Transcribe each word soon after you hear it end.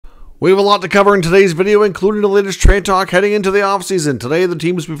We have a lot to cover in today's video, including the latest trade talk heading into the offseason. Today, the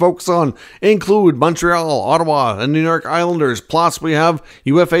teams we focus on include Montreal, Ottawa, and New York Islanders. Plus, we have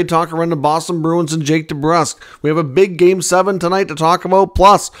UFA talk around the Boston Bruins and Jake Debrusk. We have a big Game 7 tonight to talk about,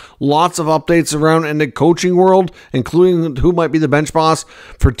 plus lots of updates around in the coaching world, including who might be the bench boss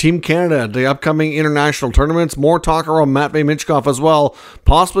for Team Canada, the upcoming international tournaments. More talk around Michkov as well,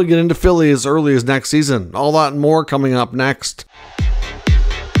 possibly get into Philly as early as next season. All that and more coming up next.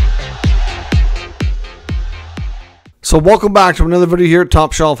 So welcome back to another video here at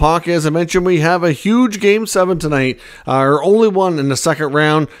Top Shelf Hockey. As I mentioned, we have a huge Game 7 tonight, our only one in the second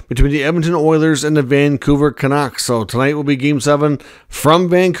round between the Edmonton Oilers and the Vancouver Canucks. So tonight will be Game 7 from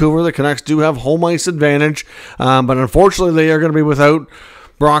Vancouver. The Canucks do have home ice advantage, but unfortunately they are going to be without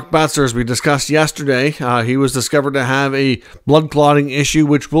Brock Boeser, as we discussed yesterday. He was discovered to have a blood clotting issue,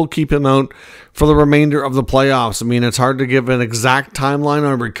 which will keep him out for the remainder of the playoffs. I mean, it's hard to give an exact timeline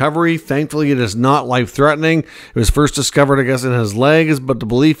on recovery. Thankfully, it is not life-threatening. It was first discovered, I guess, in his legs, but the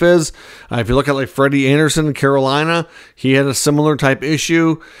belief is, if you look at like Freddie Anderson in Carolina, he had a similar type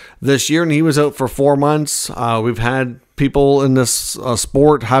issue this year, and he was out for 4 months. We've had people in this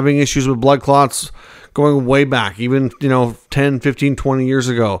sport having issues with blood clots going way back, even 10, 15, 20 years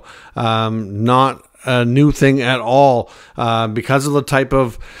ago. Not a new thing at all, because of the type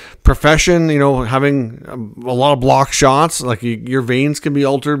of profession, having a lot of block shots, like your veins can be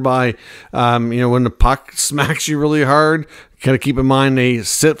altered by, when the puck smacks you really hard. Got to keep in mind they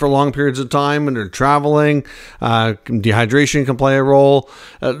sit for long periods of time when they're traveling. Dehydration can play a role.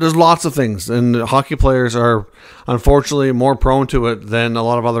 There's lots of things, and hockey players are unfortunately more prone to it than a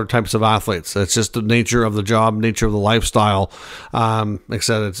lot of other types of athletes. It's just the nature of the job, nature of the lifestyle. Like I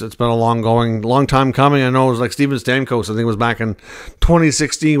said, it's been a long time coming. I know it was like Steven Stamkos, I think it was back in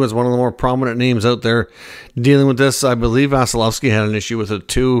 2016, was one of the more prominent names out there dealing with this. I believe Vasilevsky had an issue with it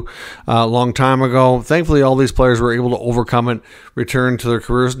too a long time ago. Thankfully, all these players were able to overcome it, return to their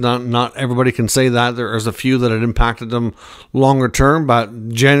careers. Not everybody can say that. There's a few that had impacted them longer term, but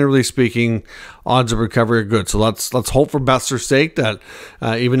generally speaking, odds of recovery are good. So let's hope for Boeser's sake that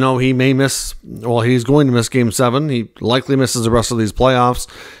even though he may miss, he's going to miss Game 7. He likely misses the rest of these playoffs,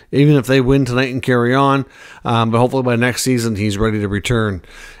 even if they win tonight and carry on. But hopefully by next season, he's ready to return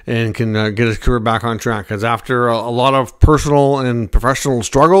and can get his career back on track. Because after a lot of personal and professional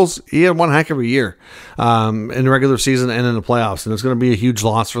struggles, he had one heck of a year in the regular season and in the playoffs, and it's going to be a huge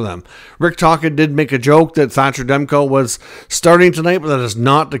loss for them. Rick Tocchet did make a joke that Thatcher Demko was starting tonight, but that is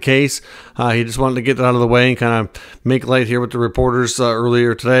not the case. He just wanted to get that out of the way and kind of make light here with the reporters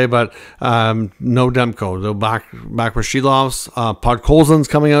earlier today, but no Demko. They'll back with Shilovs. Podkolzin's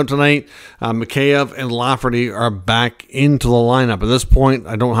coming out tonight. Mikheyev and Lafferty are back into the lineup. At this point,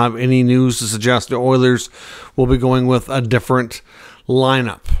 I don't have any news to suggest the Oilers will be going with a different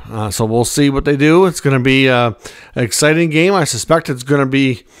lineup. So we'll see what they do. It's going to be an exciting game. I suspect it's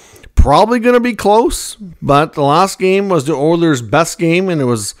probably going to be close, but the last game was the Oilers' best game, and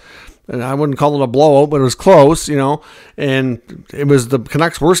I wouldn't call it a blowout, but it was close, and it was the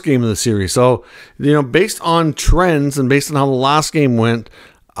Canucks' worst game of the series. So, based on trends and based on how the last game went,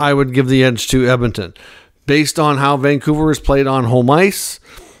 I would give the edge to Edmonton. Based on how Vancouver has played on home ice,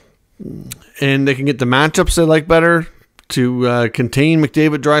 and they can get the matchups they like better to contain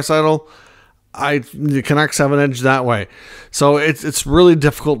McDavid, Draisaitl, the Canucks have an edge that way. So it's really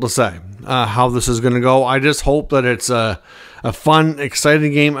difficult to say how this is going to go. I just hope that it's a fun,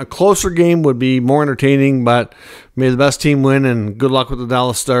 exciting game. A closer game would be more entertaining, but may the best team win, and good luck with the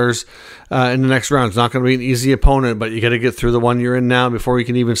Dallas Stars in the next round. It's not going to be an easy opponent, but you got to get through the one you're in now before you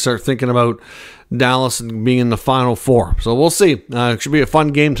can even start thinking about Dallas and being in the Final Four. So we'll see. It should be a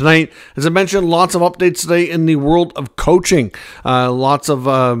fun game tonight. As I mentioned, lots of updates today in the world of coaching. Lots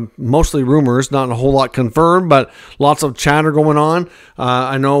of mostly rumors, not a whole lot confirmed, but lots of chatter going on.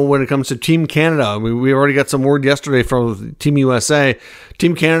 I know when it comes to Team Canada, we already got some word yesterday from Team USA.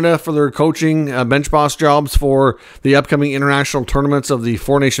 Team Canada for their coaching bench boss jobs for the upcoming international tournaments of the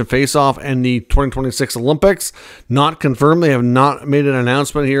Four Nation Face-Off and the 2026 Olympics. Not confirmed. They have not made an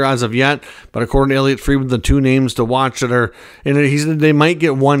announcement here as of yet, but according to Elliot Friedman, the two names to watch that are, and he said they might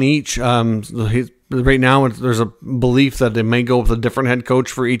get one each. Right now, there's a belief that they may go with a different head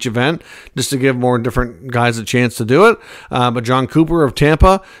coach for each event, just to give more different guys a chance to do it. But John Cooper of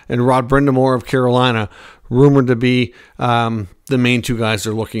Tampa and Rod Brindamore of Carolina rumored to be the main two guys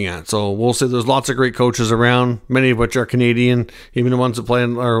they're looking at. So we'll see. There's lots of great coaches around, many of which are Canadian. Even the ones that play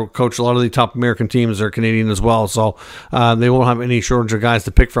or coach a lot of the top American teams are Canadian as well. So they won't have any shortage of guys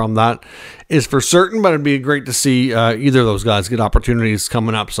to pick from. That is for certain, but it'd be great to see either of those guys get opportunities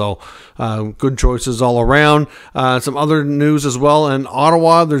coming up. So good choices all around. Some other news as well. In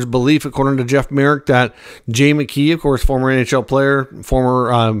Ottawa, there's belief, according to Jeff Merrick, that Jay McKee, of course, former NHL player,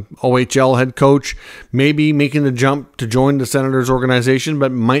 former OHL head coach, may be making the jump to join the Senators organization,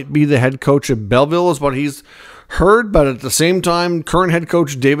 but might be the head coach of Belleville, is what he's heard. But at the same time, current head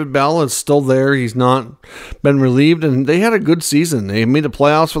coach David Bell is still there. He's not been relieved, and they had a good season. They made the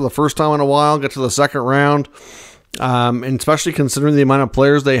playoffs for the first time in a while, got to the second round. And especially considering the amount of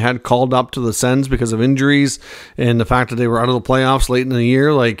players they had called up to the Sens because of injuries and the fact that they were out of the playoffs late in the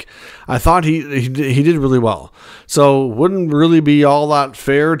year, like, I thought he did really well. So wouldn't really be all that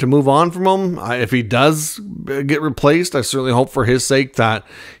fair to move on from him. If he does get replaced, I certainly hope for his sake that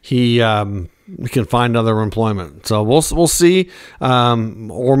he can find other employment. So we'll see.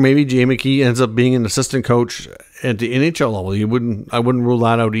 Or maybe Jay McKee ends up being an assistant coach at the NHL level. I wouldn't rule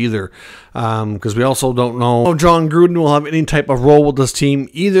that out either. Because we also don't know if John Gruden will have any type of role with this team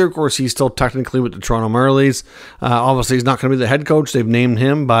either. Of course, he's still technically with the Toronto Marlies. Obviously, he's not going to be the head coach. They've named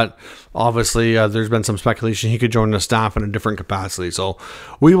him, but obviously there's been some speculation he could join the staff in a different capacity. So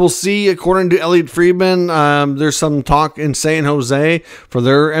we will see. According to Elliot Friedman, there's some talk in San Jose for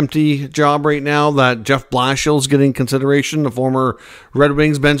their empty job right now that Jeff Blashill's getting consideration, the former Red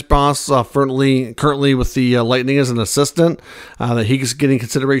Wings bench boss, currently with the Lightning as an assistant, that he's getting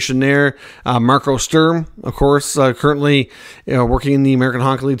consideration there. Marco Sturm, of course, currently working in the American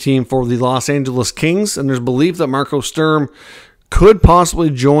Hockey League team for the Los Angeles Kings, and there's belief that Marco Sturm could possibly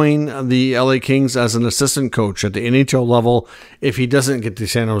join the LA Kings as an assistant coach at the NHL level if he doesn't get the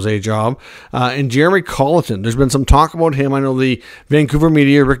San Jose job. And Jeremy Colleton, there's been some talk about him. I know the Vancouver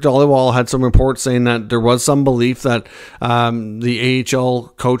media, Rick Dhaliwal, had some reports saying that there was some belief that the AHL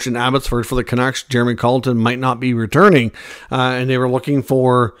coach in Abbotsford for the Canucks, Jeremy Colleton, might not be returning. And they were looking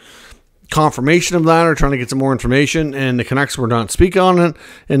for confirmation of that or trying to get some more information, and the Canucks were not speaking on it,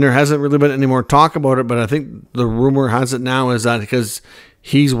 and there hasn't really been any more talk about it. But I think the rumor has it now is that because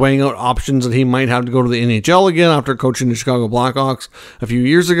he's weighing out options that he might have to go to the NHL again after coaching the Chicago Blackhawks a few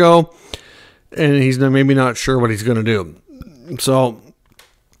years ago, and he's maybe not sure what he's going to do. So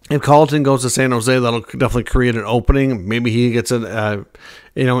if Colleton goes to San Jose, that'll definitely create an opening. Maybe he gets an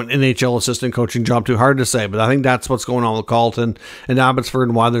NHL assistant coaching job. Too hard to say, but I think that's what's going on with Colleton and Abbotsford,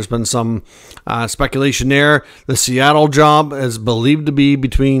 and why there's been some speculation there. The Seattle job is believed to be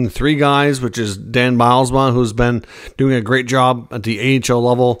between three guys, which is Dan Bilesma, who's been doing a great job at the AHL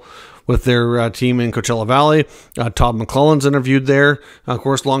level with their team in Coachella Valley. Todd McClellan's interviewed there. Of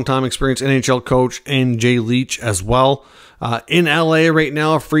course, longtime experienced NHL coach, and Jay Leach as well. In LA right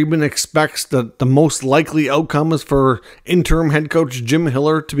now, Friedman expects that the most likely outcome is for interim head coach Jim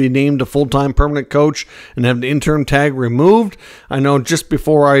Hiller to be named a full-time permanent coach and have the interim tag removed. I know just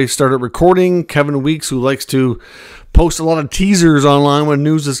before I started recording, Kevin Weeks, who likes to post a lot of teasers online when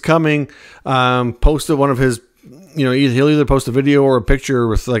news is coming, posted one of his, he'll either post a video or a picture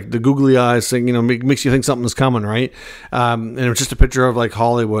with like the googly eyes saying, makes you think something's coming, right? And it was just a picture of like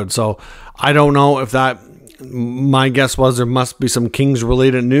Hollywood. So I don't know if that, my guess was there must be some Kings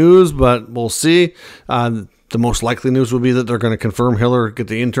related news, but we'll see. The most likely news would be that they're going to confirm Hiller get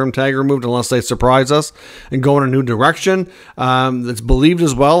the interim tag removed unless they surprise us and go in a new direction. It's believed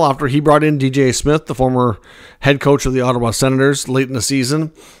as well after he brought in DJ Smith, the former head coach of the Ottawa Senators, late in the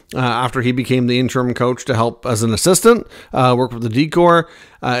season, after he became the interim coach to help as an assistant, work with the D-Corps.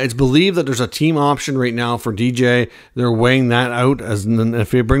 It's believed that there's a team option right now for DJ. They're weighing that out.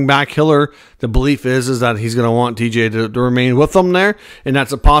 If they bring back Hiller, the belief is that he's going to want DJ to remain with them there, and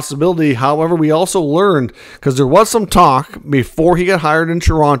that's a possibility. However, we also learned, because there was some talk before he got hired in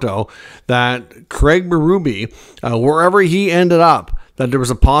Toronto, that Craig Berube, wherever he ended up, that there was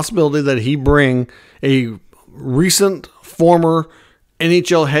a possibility that he bring a recent former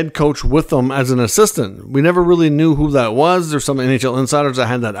NHL head coach with them as an assistant. We never really knew who that was. There's some NHL insiders that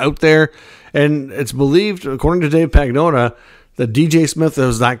had that out there, and it's believed, according to Dave Pagnotta, that DJ Smith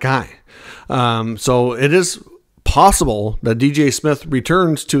is that guy. So it is possible that DJ Smith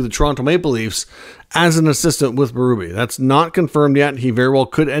returns to the Toronto Maple Leafs as an assistant with Berube. That's not confirmed yet. He very well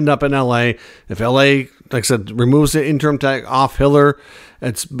could end up in LA. If LA, like I said, removes the interim tag off Hiller,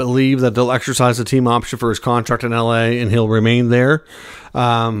 it's believed that they'll exercise the team option for his contract in LA and he'll remain there.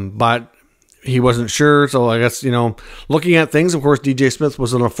 But he wasn't sure. So I guess, looking at things, of course, DJ Smith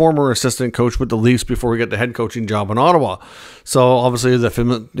was a former assistant coach with the Leafs before he got the head coaching job in Ottawa. So obviously the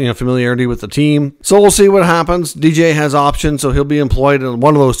familiarity with the team. So we'll see what happens. DJ has options, so he'll be employed in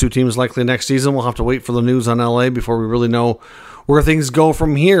one of those two teams likely next season. We'll have to wait for the news on LA before we really know where things go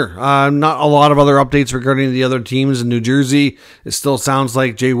from here. Not a lot of other updates regarding the other teams in New Jersey. It still sounds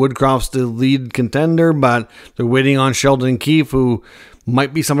like Jay Woodcroft's the lead contender, but they're waiting on Sheldon Keefe, who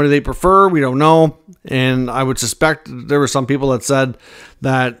might be somebody they prefer. We don't know. And I would suspect there were some people that said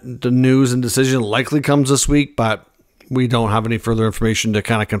that the news and decision likely comes this week, but we don't have any further information to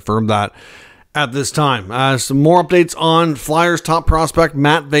kind of confirm that at this time. Some more updates on Flyers top prospect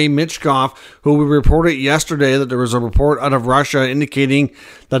Matvei Michkov, who we reported yesterday that there was a report out of Russia indicating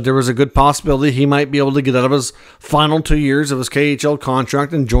that there was a good possibility he might be able to get out of his final 2 years of his KHL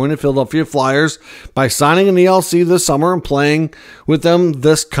contract and join the Philadelphia Flyers by signing an ELC this summer and playing with them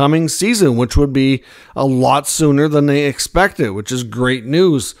this coming season, which would be a lot sooner than they expected, which is great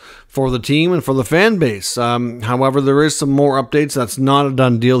news for the team and for the fan base. However, there is some more updates. That's not a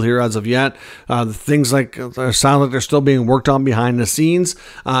done deal here as of yet. Things like sound like they're still being worked on behind the scenes.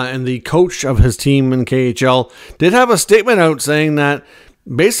 And the coach of his team in KHL did have a statement out saying that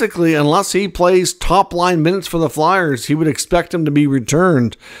basically, unless he plays top line minutes for the Flyers, he would expect him to be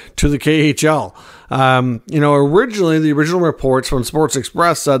returned to the KHL. Originally, the original reports from Sports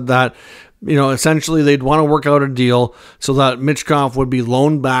Express said that essentially they'd want to work out a deal so that Michkov would be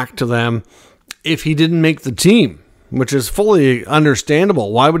loaned back to them if he didn't make the team, which is fully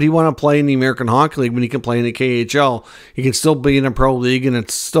understandable. Why would he want to play in the American Hockey League when he can play in the KHL? He can still be in a pro league, and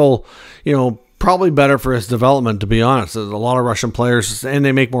it's still, probably better for his development, to be honest. There's a lot of Russian players, and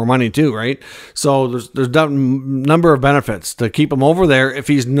they make more money too, right? So there's a number of benefits to keep him over there if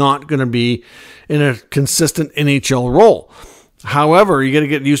he's not going to be in a consistent NHL role. However, you got to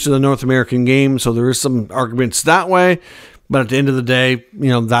get used to the North American game, so there is some arguments that way. But at the end of the day,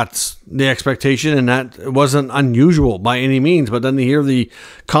 that's the expectation, and that it wasn't unusual by any means. But then to hear the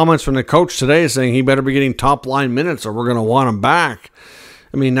comments from the coach today saying he better be getting top line minutes or we're going to want him back.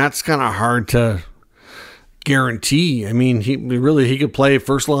 I mean, that's kind of hard to guarantee. I mean, he could play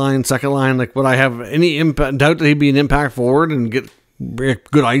first line, second line. Like, would I have any doubt that he'd be an impact forward and get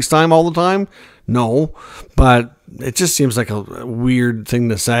good ice time all the time? No, but it just seems like a weird thing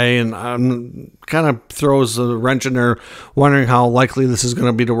to say, and kind of throws a wrench in there, wondering how likely this is going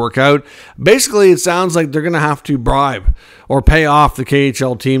to be to work out. Basically, it sounds like they're going to have to bribe or pay off the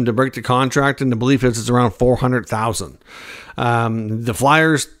KHL team to break the contract, and the belief is it's around $400,000. The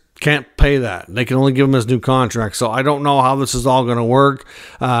Flyers can't pay that. They can only give him his new contract. So I don't know how this is all going to work.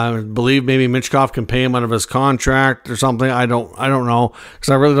 I believe maybe Michkov can pay him out of his contract or something. I don't know, because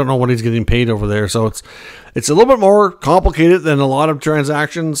I really don't know what he's getting paid over there. So it's a little bit more complicated than a lot of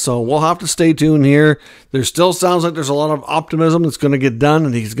transactions. So we'll have to stay tuned here. There still sounds like there's a lot of optimism that's going to get done,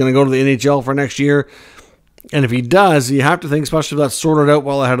 and he's going to go to the NHL for next year. And if he does, you have to think, especially if that's sorted out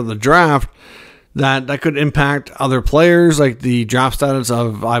well ahead of the draft, that could impact other players, like the draft status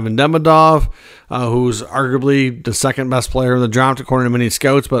of Ivan Demidov, who's arguably the second best player in the draft according to many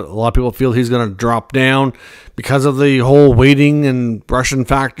scouts, but a lot of people feel he's going to drop down because of the whole waiting and Russian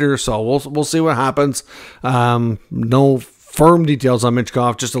factor. So we'll see what happens. No firm details on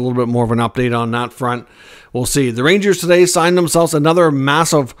Michkov, just a little bit more of an update on that front. We'll see. The Rangers today signed themselves another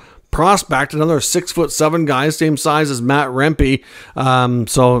massive prospect, another 6'7" guy, same size as Matt Rempe.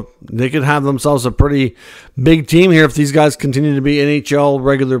 So they could have themselves a pretty big team here if these guys continue to be NHL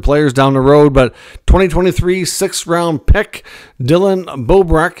regular players down the road. But 2023 6th-round pick Dylan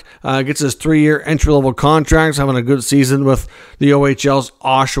Bobreck gets his 3-year entry-level contract, having a good season with the OHL's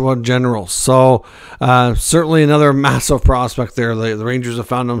Oshawa Generals. So certainly another massive prospect there. The Rangers have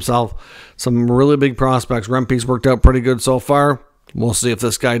found themselves some really big prospects. Rempe's worked out pretty good so far. We'll see if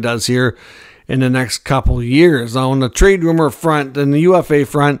this guy does here in the next couple of years. Now, on the trade rumor front and the UFA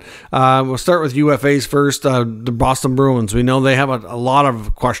front, we'll start with UFAs first. The Boston Bruins. We know they have a lot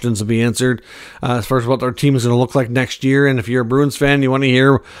of questions to be answered as far as what their team is going to look like next year. And if you're a Bruins fan, you want to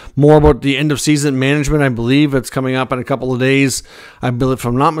hear more about the end of season management. I believe it's coming up in a couple of days. I believe, if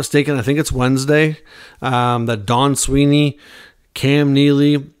I'm not mistaken, I think it's Wednesday. That Don Sweeney, Cam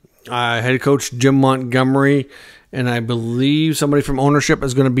Neely, head coach Jim Montgomery, and I believe somebody from ownership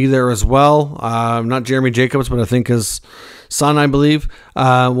is going to be there as well. Not Jeremy Jacobs, but I think his son, I believe,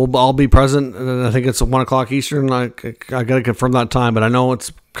 will all be present. And I think it's 1 o'clock Eastern. I got to confirm that time, but I know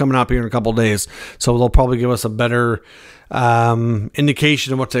it's coming up here in a couple of days. So they'll probably give us a better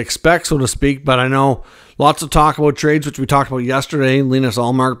indication of what to expect, so to speak. But I know lots of talk about trades, which we talked about yesterday. Linus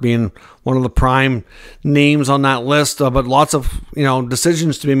Ullmark being one of the prime names on that list, but lots of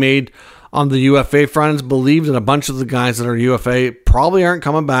decisions to be made on the UFA front. It's believed that a bunch of the guys that are UFA probably aren't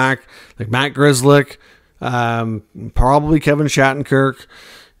coming back, like Matt Grzelcyk, probably Kevin Shattenkirk.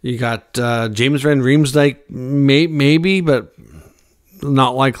 You got James Van Riemsdyk, maybe, but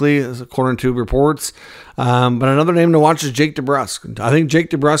not likely, according to reports. But another name to watch is Jake Debrusk. I think Jake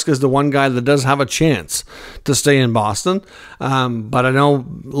Debrusk is the one guy that does have a chance to stay in Boston. But I know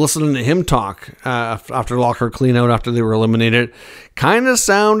listening to him talk after Locker clean-out, after they were eliminated, kind of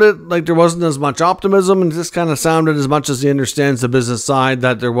sounded like there wasn't as much optimism, and just kind of sounded, as much as he understands the business side,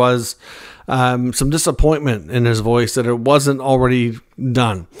 that there was some disappointment in his voice that it wasn't already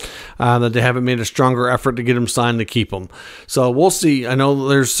done, that they haven't made a stronger effort to get him signed to keep him. So we'll see. I know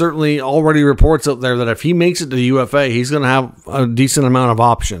there's certainly already reports out there that if he makes it to the UFA, he's going to have a decent amount of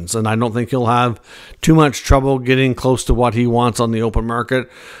options, and I don't think he'll have too much trouble getting close to what he wants on the open market,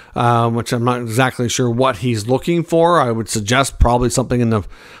 which I'm not exactly sure what he's looking for. I would suggest probably something in the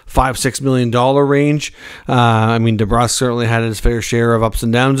 $5-6 million range. I mean, Debrusk certainly had his fair share of ups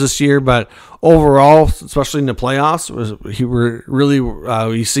and downs this year, but overall, especially in the playoffs,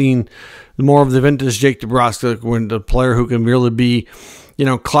 you've seen more of the vintage Jake Debrusk, when the player who can really be,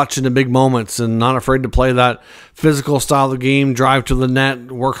 clutch in the big moments and not afraid to play that physical style of game, drive to the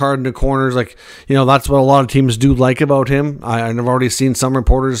net, work hard in the corners. That's what a lot of teams do like about him. I've already seen some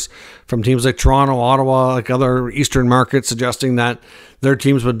reporters from teams like Toronto, Ottawa, like other Eastern markets, suggesting that their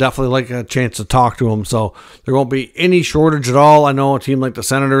teams would definitely like a chance to talk to him. So there won't be any shortage at all. I know a team like the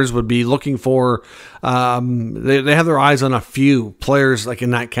Senators would be looking for, they have their eyes on a few players like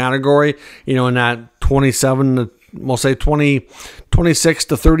in that category, in that 27 to, we'll say 26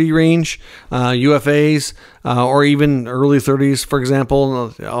 to 30 range, UFAs, or even early 30s, for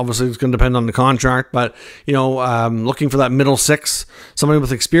example. Obviously, it's going to depend on the contract, but, looking for that middle six, somebody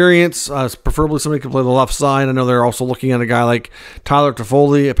with experience, preferably somebody who can play the left side. I know they're also looking at a guy like Tyler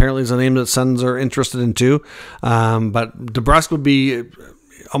Toffoli, apparently is a name that Sens are interested in too. But Debrusk would be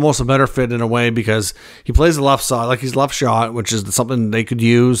almost a better fit in a way, because he plays the left side, like he's left shot, which is something they could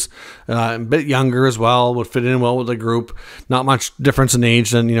use. A bit younger as well, would fit in well with the group. Not much difference in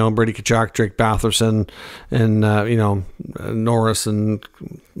age than, Brady Tkachuk, Drake Batherson, and, Norris and,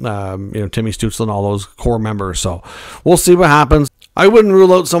 Timmy Stützle and all those core members. So we'll see what happens. I wouldn't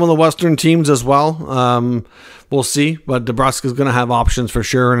rule out some of the Western teams as well. We'll see, but Debrusk is going to have options for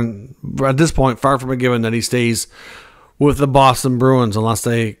sure. And at this point, far from a given that he stays with the Boston Bruins, unless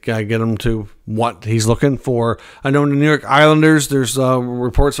they get him to what he's looking for. I know in the New York Islanders, there's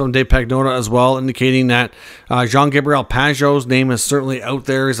reports from Dave Pagnotta as well, indicating that Jean-Gabriel Pageau's name is certainly out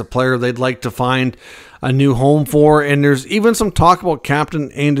there as a player they'd like to find a new home for. And there's even some talk about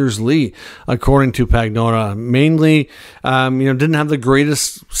Captain Anders Lee, according to Pagnotta. Mainly, didn't have the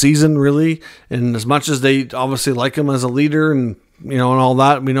greatest season, really. And as much as they obviously like him as a leader and and all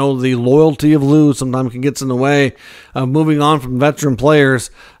that, we know the loyalty of Lou sometimes can get in the way of moving on from veteran players.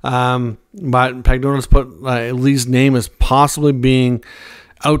 But Pagnotta's put Lee's name as possibly being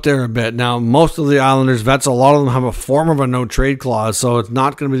out there a bit. Now, most of the Islanders vets, a lot of them have a form of a no-trade clause, so it's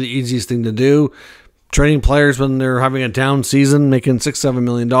not going to be the easiest thing to do. Trading players when they're having a down season, making $6-7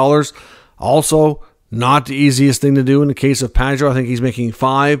 million. Also, not the easiest thing to do in the case of Pageau. I think he's making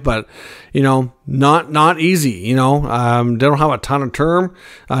 $5, but not easy. They don't have a ton of term.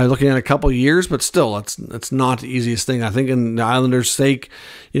 Looking at a couple of years, but still, it's not the easiest thing. I think in the Islanders' sake,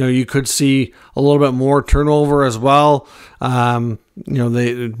 you could see a little bit more turnover as well.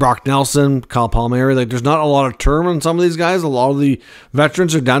 Brock Nelson, Kyle Palmieri. There's not a lot of term on some of these guys. A lot of the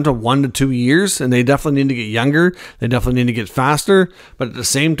veterans are down to 1 to 2 years, and they definitely need to get younger. They definitely need to get faster. But at the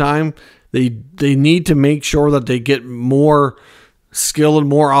same time, they need to make sure that they get more skilled and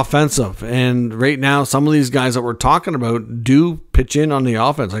more offensive. And right now, some of these guys that we're talking about do pitch in on the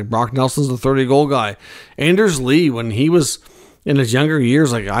offense. Like Brock Nelson's the 30-goal guy. Anders Lee, when he was in his younger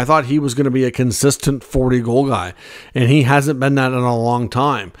years, I thought he was going to be a consistent 40-goal guy, and he hasn't been that in a long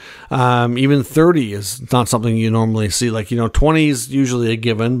time. Even 30 is not something you normally see. 20 is usually a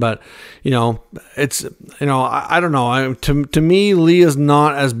given, but it's I don't know. To me, Lee is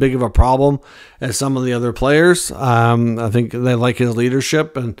not as big of a problem as some of the other players. I think they like his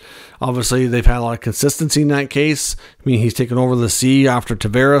leadership, and obviously they've had a lot of consistency in that case. I mean, he's taken over the C after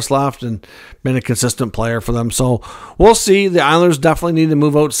Tavares left and been a consistent player for them. So we'll see. The Islanders definitely need to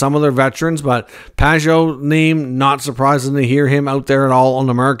move out some of their veterans, but Pageau name, not surprising to hear him out there at all on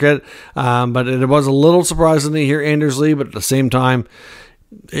the market. But it was a little surprising to hear Anders Lee, but at the same time,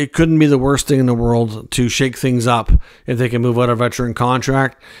 it couldn't be the worst thing in the world to shake things up if they can move out a veteran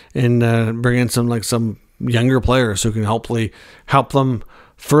contract and bring in some younger players who can hopefully help them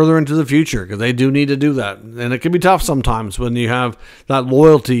further into the future, because they do need to do that. And it can be tough sometimes when you have that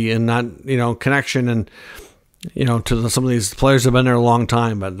loyalty and that, connection and, to some of these players have been there a long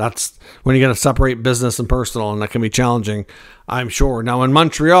time. But that's when you got to separate business and personal, and that can be challenging, I'm sure. Now in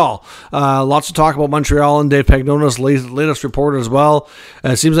Montreal, lots to talk about Montreal and Dave Pagnona's latest report as well.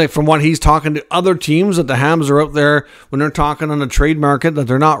 It seems like from what he's talking to other teams that the Habs are out there when they're talking on the trade market, that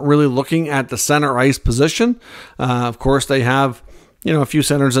they're not really looking at the center ice position. Of course, they have a few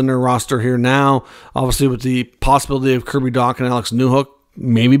centers in their roster here now, obviously with the possibility of Kirby Dach and Alex Newhook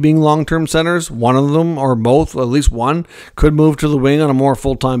maybe being long-term centers. One of them or both, at least one, could move to the wing on a more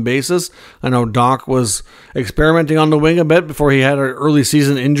full-time basis. I know Dach was experimenting on the wing a bit before he had an early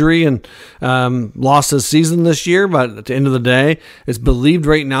season injury and lost his season this year, but at the end of the day, it's believed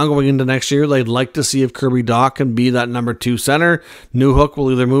right now going into next year they'd like to see if Kirby Dach can be that number 2 center. Newhook will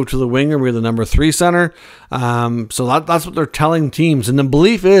either move to the wing or be the number 3 center. So that's what they're telling teams, and the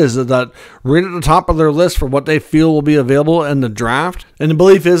belief is that right at the top of their list for what they feel will be available in the draft. And the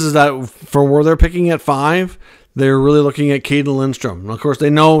belief is that for where they're picking at 5, they're really looking at Caden Lindstrom. Of course, they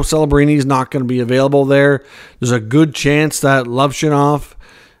know Celebrini's not going to be available there. There's a good chance that Lovchinov,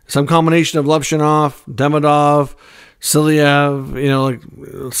 some combination of Lovchinov, Demidov,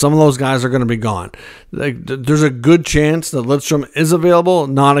 Siliev, some of those guys are going to be gone. There's a good chance that Lindstrom is available,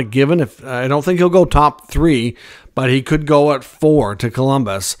 not a given. I don't think he'll go top 3, but he could go at 4 to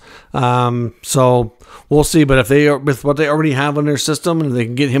Columbus. So we'll see. But if with what they already have in their system and they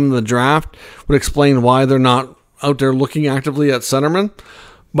can get him in the draft, would explain why they're not out there looking actively at centerman.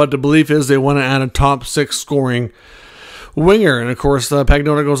 But the belief is they want to add a top 6 scoring winger, and of course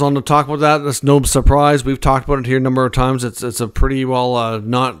Pagnota goes on to talk about that. That's no surprise. We've talked about it here a number of times. It's a pretty well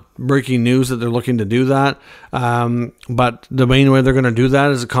not breaking news that they're looking to do that, but the main way they're going to do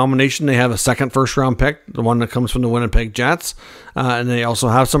that is a combination. They have a second first-round pick, the one that comes from the Winnipeg Jets, and they also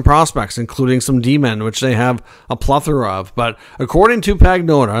have some prospects, including some D-men, which they have a plethora of. But according to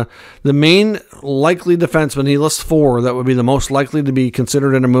Pagnota, the main likely defenseman, he lists 4 that would be the most likely to be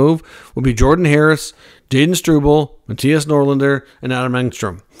considered in a move, would be Jordan Harris, Jaden Struble, Matthias Norlinder, and Adam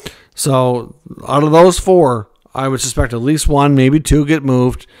Engstrom. So out of those 4, I would suspect at least 1, maybe 2 get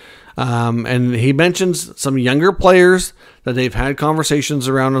moved. And he mentions some younger players that they've had conversations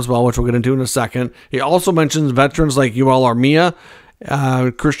around as well, which we'll get into in a second. He also mentions veterans like Yoel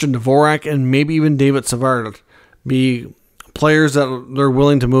Armia, Christian Dvorak, and maybe even David Savard be players that they're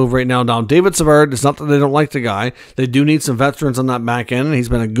willing to move right now. Now, David Savard, it's not that they don't like the guy. They do need some veterans on that back end, and he's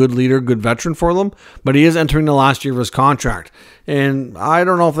been a good leader, good veteran for them, but he is entering the last year of his contract. And I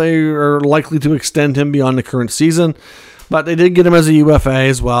don't know if they are likely to extend him beyond the current season, but they did get him as a UFA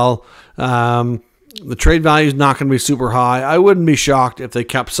as well. The trade value is not going to be super high. I wouldn't be shocked if they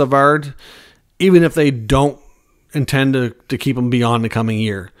kept Savard, even if they don't intend to keep him beyond the coming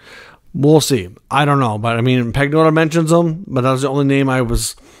year. We'll see. I don't know. But, I mean, Pagnota mentions him, but that was the only name I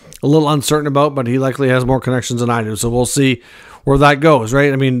was a little uncertain about, but he likely has more connections than I do. So we'll see where that goes,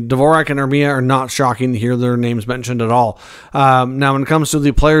 right? I mean, Dvorak and Armia are not shocking to hear their names mentioned at all. Now, when it comes to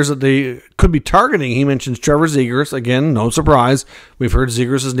the players that they could be targeting, he mentions Trevor Zegras. Again, no surprise. We've heard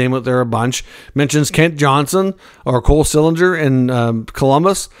Zegras' name out there a bunch. Mentions Kent Johnson or Cole Sillinger in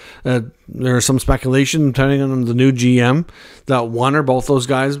Columbus. There's some speculation, depending on the new GM, that one or both those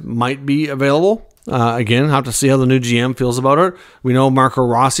guys might be available. Again, have to see how the new GM feels about it. We know Marco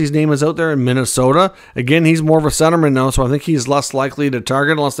Rossi's name is out there in Minnesota. Again, he's more of a centerman now, so I think he's less likely to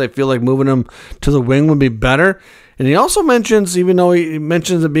target unless they feel like moving him to the wing would be better. And he also mentions, even though he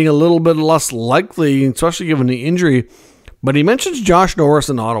mentions it being a little bit less likely, especially given the injury, but he mentions Josh Norris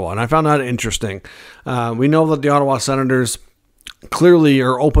in Ottawa, and I found that interesting. We know that the Ottawa Senators clearly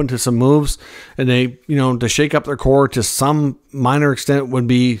are open to some moves, and they, to shake up their core to some minor extent would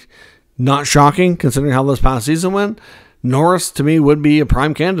be not shocking considering how this past season went. Norris, to me, would be a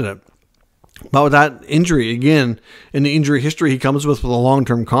prime candidate. But with that injury, again, in the injury history he comes with a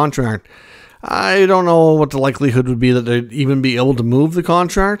long-term contract, I don't know what the likelihood would be that they'd even be able to move the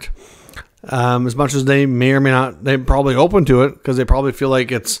contract. As much as they may or may not, they're probably open to it because they probably feel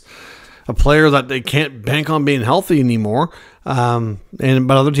like it's a player that they can't bank on being healthy anymore. But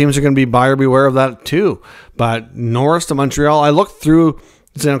other teams are going to be buyer beware of that too. But Norris to Montreal, I looked through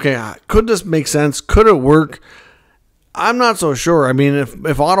saying, okay, could this make sense? Could it work? I'm not so sure. I mean,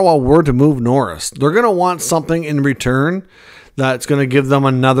 if Ottawa were to move Norris, they're going to want something in return that's going to give them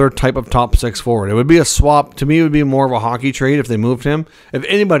another type of top 6 forward. It would be a swap. To me, it would be more of a hockey trade if they moved him. If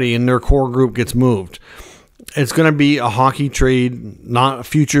anybody in their core group gets moved, it's going to be a hockey trade, not a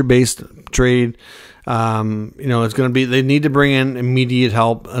future-based trade. It's going to be, they need to bring in immediate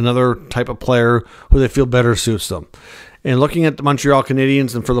help, another type of player who they feel better suits them. And looking at the Montreal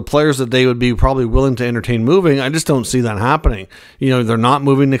Canadiens and for the players that they would be probably willing to entertain moving, I just don't see that happening. You know, they're not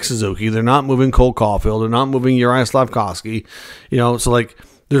moving Nick Suzuki. They're not moving Cole Caulfield. They're not moving Uri Slafkovsky. You know, so like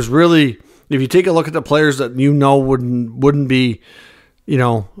there's really, if you take a look at the players that you know wouldn't be, you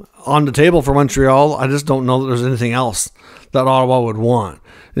know, on the table for Montreal, I just don't know that there's anything else that Ottawa would want.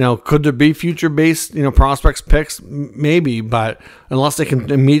 You know, could there be future-based, you know, prospects picks? Maybe, but unless they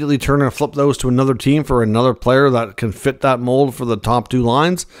can immediately turn and flip those to another team for another player that can fit that mold for the top two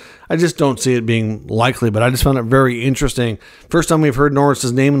lines, I just don't see it being likely. But I just found it very interesting. First time we've heard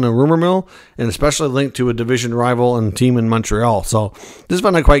Norris's name in the rumor mill, and especially linked to a division rival and team in Montreal. So just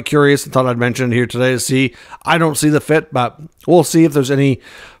found it quite curious. I thought I'd mention it here today to see. I don't see the fit, but we'll see if there's any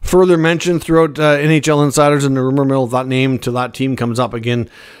further mention throughout NHL insiders in the rumor mill if that name to that team comes up again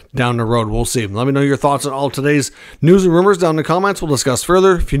down the road. We'll see. Let me know your thoughts on all today's news and rumors down in the comments. We'll discuss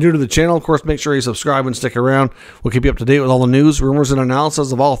further. If you're new to the channel, of course, make sure you subscribe and stick around. We'll keep you up to date with all the news, rumors, and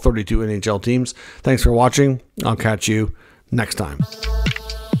analysis of all 32 NHL teams. Thanks for watching. I'll catch you next time.